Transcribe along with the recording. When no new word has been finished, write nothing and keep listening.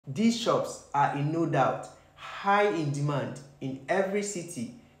These shops are in no doubt high in demand in every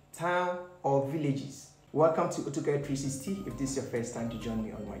city, town or villages. Welcome to Autocare 360. If this is your first time to join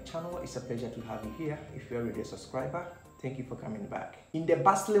me on my channel, it's a pleasure to have you here. If you're already a subscriber, thank you for coming back. In the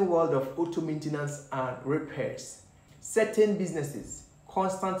bustling world of auto maintenance and repairs, certain businesses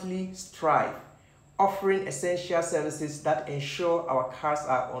constantly strive, offering essential services that ensure our cars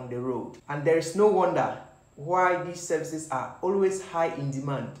are on the road. And there is no wonder why these services are always high in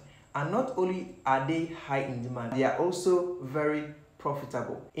demand. And not only are they high in demand, they are also very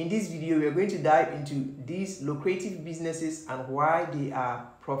profitable. In this video, we are going to dive into these lucrative businesses and why they are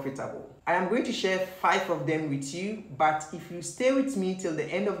profitable. I am going to share 5 of them with you, but if you stay with me till the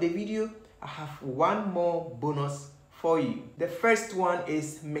end of the video, I have one more bonus for you. The first one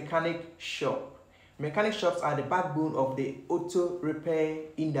is mechanic shop. Mechanic shops are the backbone of the auto repair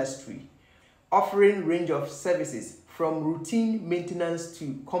industry, offering range of services from routine maintenance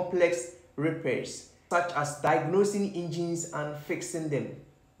to complex repairs, such as diagnosing engines and fixing them,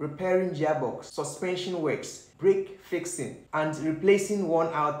 repairing gearbox, suspension works, brake fixing, and replacing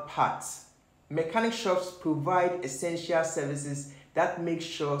worn-out parts. Mechanic shops provide essential services that make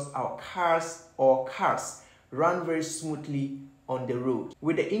sure our cars run very smoothly on the road.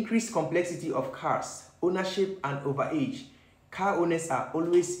 With the increased complexity of cars, ownership and overage, car owners are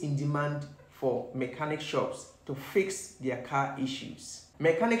always in demand for mechanic shops to fix their car issues.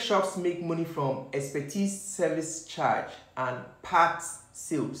 Mechanic shops make money from expertise service charge and parts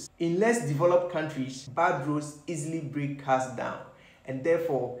sales. In less developed countries, bad roads easily break cars down, and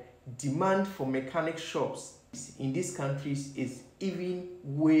therefore demand for mechanic shops in these countries is even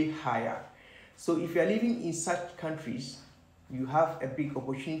way higher. So if you are living in such countries, you have a big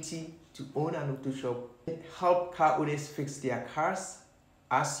opportunity to own an auto shop and help car owners fix their cars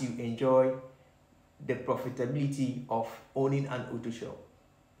as you enjoy the profitability of owning an auto shop.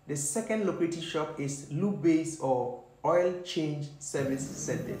 The second lucrative shop is Lube Bays or oil change service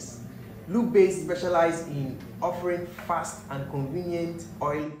centers. Lube Bays specialize in offering fast and convenient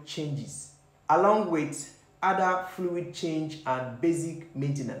oil changes, along with other fluid change and basic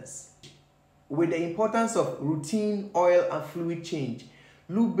maintenance. With the importance of routine oil and fluid change,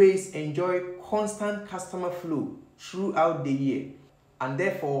 Lube Bays enjoy constant customer flow throughout the year, and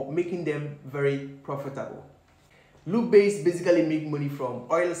therefore making them very profitable. Lube Bays basically make money from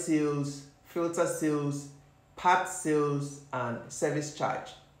oil sales, filter sales, part sales, and service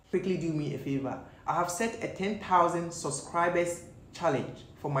charge. Quickly do me a favor. I have set a 10,000 subscribers challenge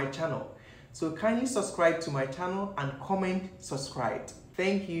for my channel. So kindly subscribe to my channel and comment subscribed.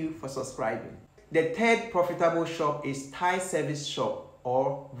 Thank you for subscribing. The third profitable shop is tire service shop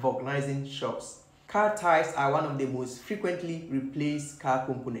or vulcanizing shops. Car tires are one of the most frequently replaced car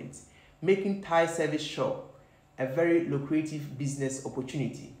components, making tire service shop a very lucrative business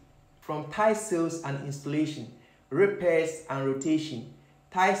opportunity. From tire sales and installation, repairs and rotation,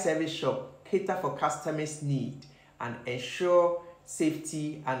 tire service shop cater for customers' need and ensure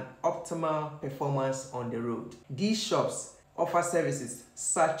safety and optimal performance on the road. These shops offer services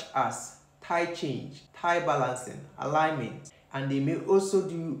such as tire change, tire balancing, alignment, and they may also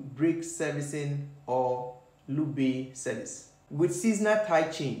do brake servicing or Lube Bay service. With seasonal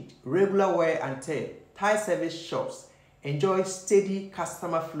tire change, regular wear and tear, tire service shops enjoy steady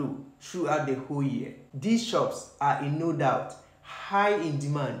customer flow throughout the whole year. These shops are in no doubt high in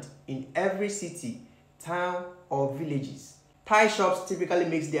demand in every city, town or villages. Tire shops typically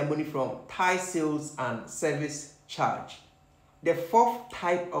make their money from tire sales and service charge. The fourth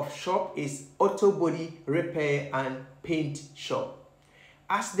type of shop is auto body repair and paint shop.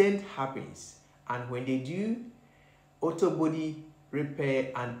 Accident happens, and when they do, auto body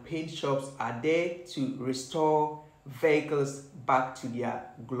repair and paint shops are there to restore vehicles back to their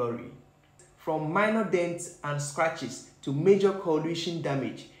glory. From minor dents and scratches to major collision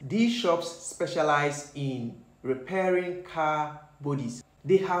damage, these shops specialize in repairing car bodies.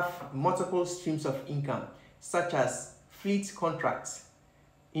 They have multiple streams of income, such as fleet contracts,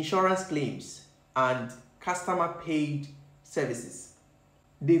 insurance claims, and customer paid services.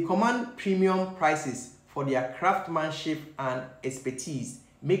 They command premium prices for their craftsmanship and expertise,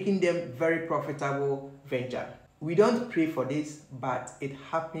 making them very profitable venture. We don't pray for this, but it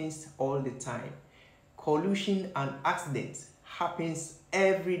happens all the time. Collision and accidents happens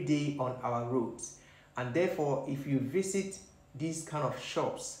every day on our roads, and therefore if you visit these kind of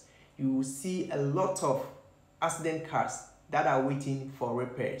shops, you will see a lot of accident cars that are waiting for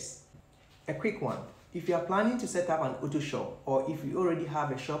repairs. A quick one. If you are planning to set up an auto shop, or if you already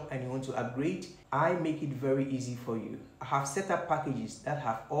have a shop and you want to upgrade, I make it very easy for you. I have set up packages that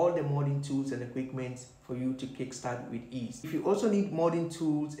have all the modding tools and equipment for you to kickstart with ease. If you also need modding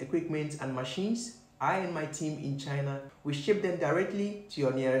tools, equipment and machines, I and my team in China will ship them directly to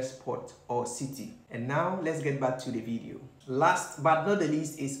your nearest port or city. And now let's get back to the video. Last but not the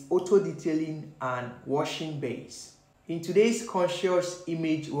least is auto detailing and washing bays. In today's conscious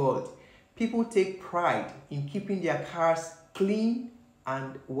image world, people take pride in keeping their cars clean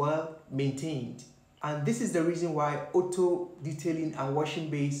and well maintained. And this is the reason why auto detailing and washing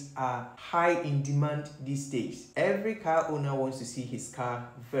bays are high in demand these days. Every car owner wants to see his car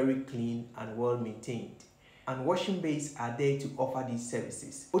very clean and well maintained. And washing bays are there to offer these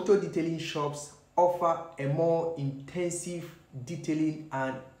services. Auto detailing shops offer a more intensive detailing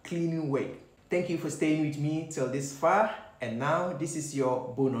and cleaning work. Thank you for staying with me till this far. And now this is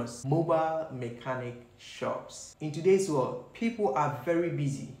your bonus: mobile mechanic shops. In today's world, people are very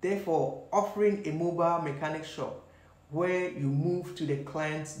busy. Therefore, offering a mobile mechanic shop where you move to the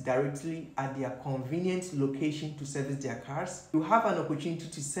clients directly at their convenient location to service their cars, you have an opportunity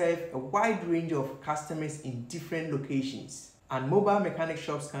to serve a wide range of customers in different locations. And mobile mechanic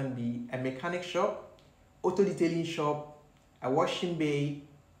shops can be a mechanic shop, auto detailing shop, a washing bay,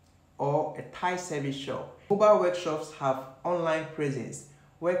 or a Thai service shop. Mobile workshops have online presence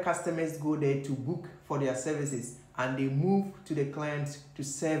where customers go there to book for their services and they move to the clients to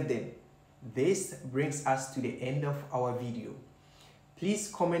serve them. This brings us to the end of our video. Please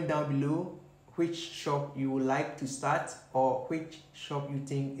comment down below which shop you would like to start or which shop you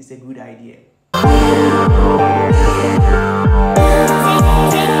think is a good idea.